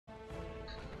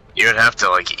You would have to,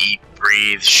 like, eat,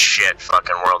 breathe, shit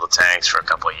fucking World of Tanks for a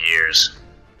couple of years.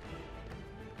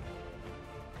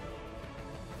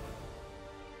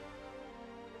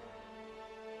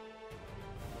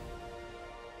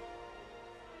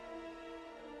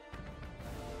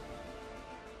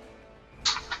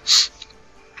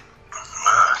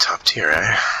 Top tier,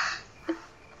 eh?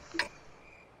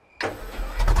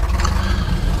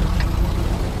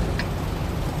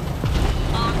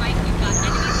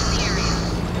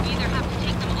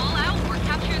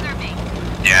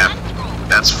 Yeah,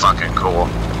 that's fucking cool.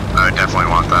 I would definitely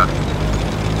want that.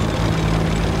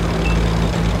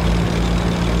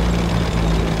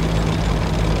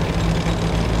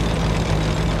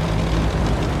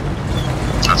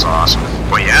 That's awesome.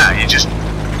 Well, yeah, you just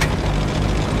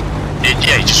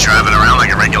drive it around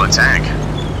like a regular tank.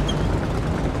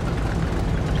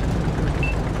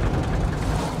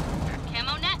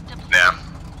 Camo net deployed. Yeah.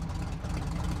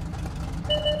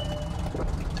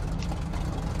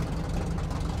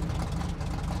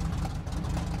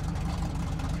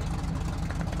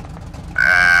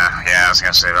 Yeah, I was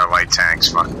gonna say that light tanks,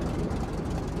 fuck.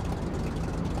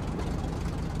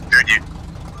 Dude, you...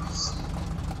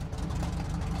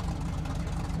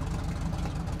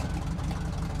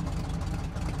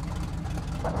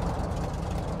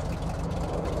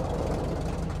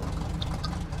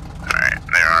 Alright,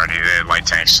 the light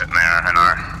tanks sitting there and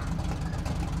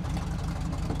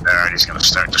they're already just gonna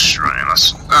start destroying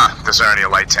us. Ah, there's already a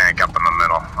light tank up in the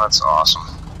middle. That's awesome.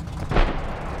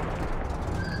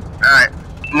 Alright.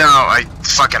 No, I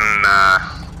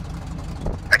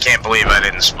can't believe I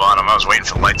didn't spot him. I was waiting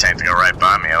for the light tank to go right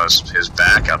by me. I was his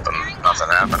back up and nothing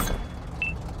happened.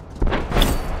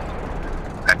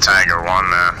 That Tiger won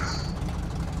there.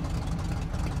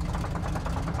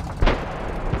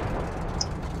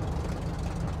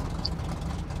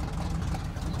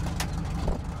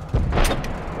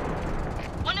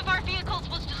 One of our vehicles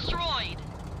was destroyed.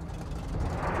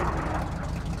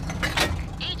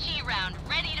 HE round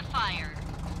ready to fire.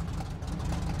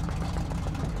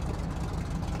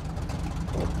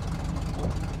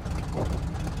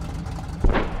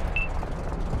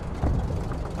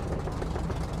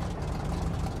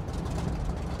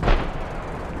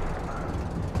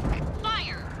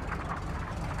 Fire.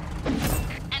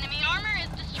 Enemy armor is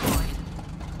destroyed.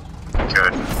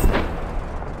 Good.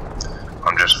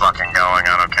 I'm just fucking going,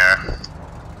 I don't care.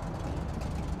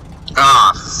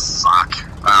 Ah, fuck.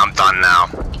 I'm done now.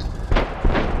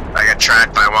 I get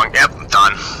tracked by one. Yep, I'm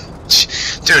done.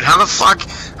 Dude, how the fuck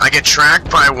I get tracked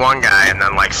by one guy and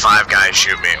then like 5 guys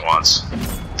shoot me at once?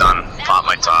 Done. Pop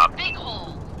my top. Big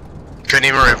hole. Couldn't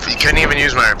even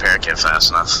use my repair kit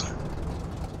fast enough.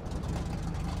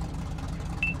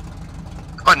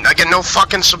 But I get no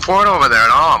fucking support over there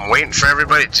at all. I'm waiting for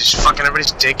everybody. Just fucking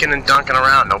everybody's digging and dunking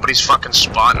around. Nobody's fucking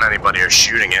spotting anybody or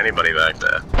shooting anybody back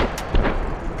there.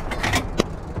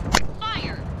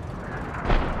 Fire.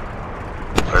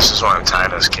 This is why I'm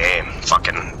tired of this game.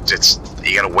 Fucking,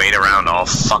 you gotta wait around all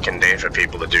fucking day for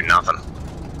people to do nothing.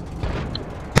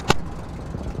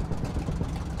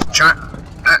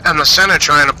 I'm the center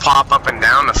trying to pop up and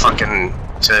down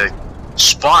to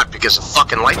spot because the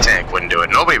fucking light tank wouldn't do it.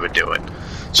 Nobody would do it.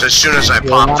 So as soon as I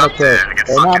popped up there, I get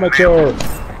fucking nailed.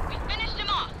 We finished him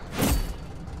off.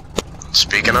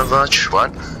 Speaking of which,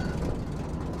 what?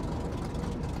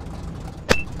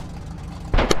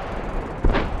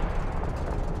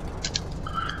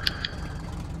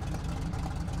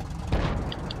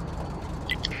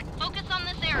 Focus on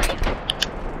this area.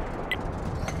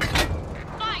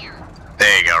 Fire.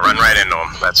 There you go, run right into him.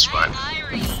 That's smart.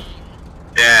 Irene.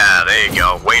 Yeah, there you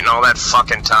go. Waiting all that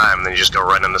fucking time, then you just go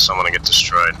right into someone and get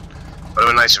destroyed. Would've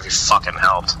been nice if you fucking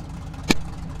helped.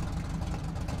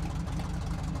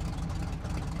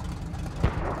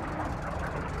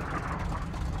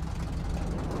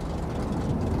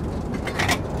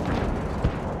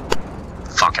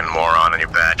 Fucking moron in your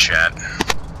bad chat.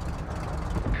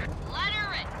 Let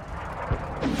her in.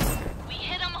 We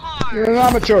hit him hard. You're an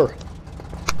amateur.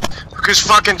 Who's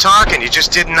fucking talking? You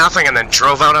just did nothing and then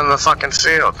drove out on the fucking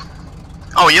field.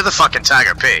 Oh, you're the fucking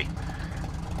Tiger P.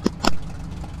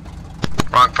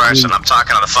 Wrong person. I'm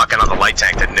talking to the fucking other light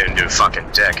tank that didn't do fucking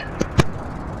dick.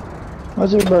 Why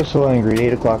is everybody so angry at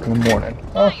 8 o'clock in the morning?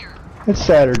 Oh, Fire. it's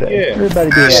Saturday. Yeah. Everybody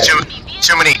be There's happy.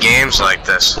 too many games like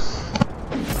this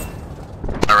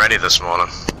already this morning.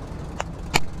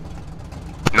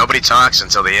 Nobody talks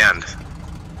until the end.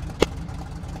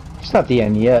 It's not the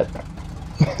end yet.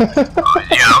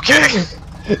 Yeah, okay.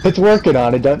 It's working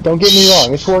on it. Don't get me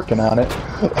wrong. It's working on it.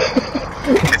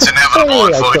 It's inevitable,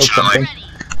 Hey, I killed unfortunately.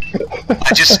 something.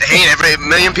 I just hate every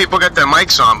million people get their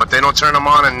mics on, but they don't turn them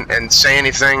on and say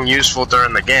anything useful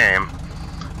during the game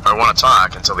or want to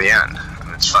talk until the end.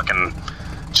 And it's fucking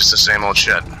just the same old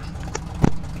shit.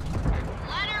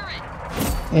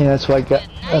 Yeah, that's why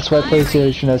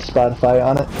PlayStation has Spotify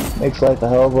on it. Makes life a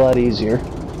hell of a lot easier.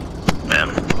 Man.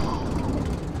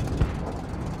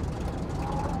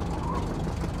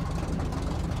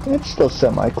 It's still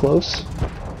semi-close.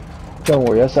 Don't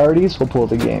worry, us Arties will pull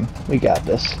the game. We got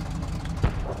this.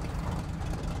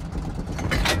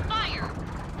 Fire.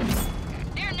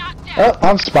 They're knocked Oh, out.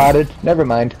 I'm spotted. Never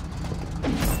mind.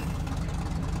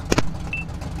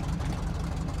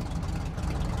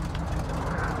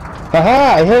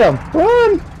 Haha, I hit him.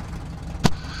 Run!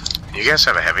 You guys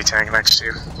have a heavy tank next to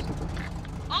you?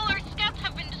 All our scouts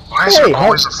have been destroyed. Why is Hey, there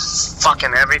always a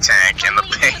fucking heavy tank in the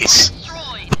base?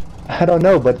 Destroyed. I don't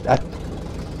know, but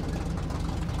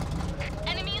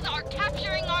Enemies are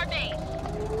capturing our base.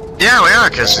 Yeah, we are,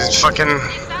 because it's fucking... They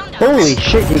found us. holy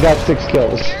shit, you got 6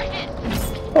 kills. We're hit.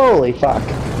 Holy fuck.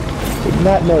 Did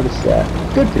not notice that.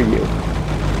 Good for you.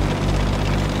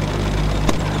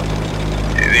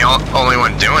 You're the only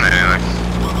one doing anything.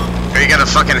 Or you got a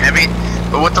fucking heavy...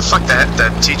 But what the fuck, that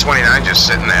T-29 just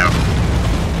sitting there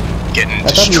getting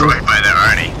I thought he destroyed was- by their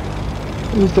Arnie?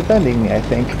 He was defending me, I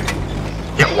think.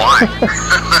 Yeah, why?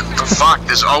 The fuck?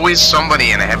 There's always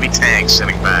somebody in a heavy tank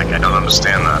sitting back. I don't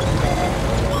understand that.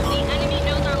 The enemy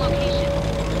knows our location.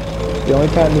 The only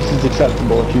time this is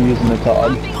acceptable if you're using the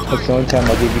TOG. That's the only time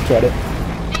I'll give you credit.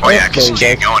 Oh yeah, because you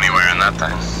there you can't go anywhere in that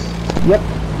thing. Yep.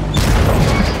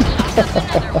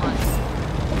 Another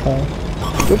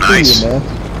one. Good for Nice. you, man.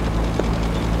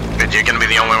 But you're gonna be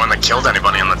the only one that killed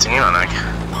anybody on the team, I think.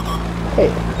 Hey,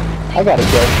 I got a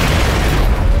kill.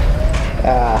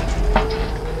 Ah,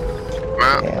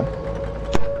 Well, damn.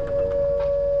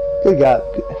 Good God.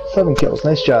 7 kills.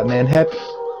 Nice job, man. Happy.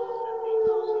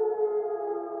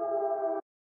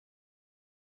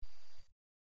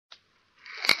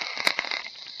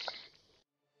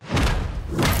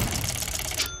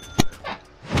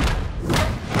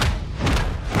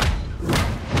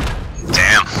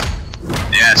 damn.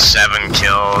 Yeah, 7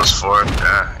 kills, 4.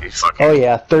 You fucking. Oh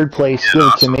yeah, 3rd place. Yeah, Give it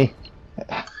to awesome. me.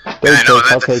 Yeah, 3rd I know place,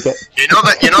 that. I'll take it. You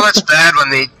know that's bad when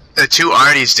the 2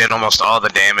 Arties did almost all the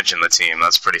damage in the team.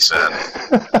 That's pretty sad.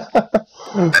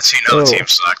 That's how you know the Oh. team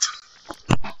sucked.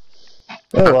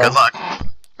 Oh well. Good luck.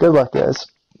 Good luck, guys.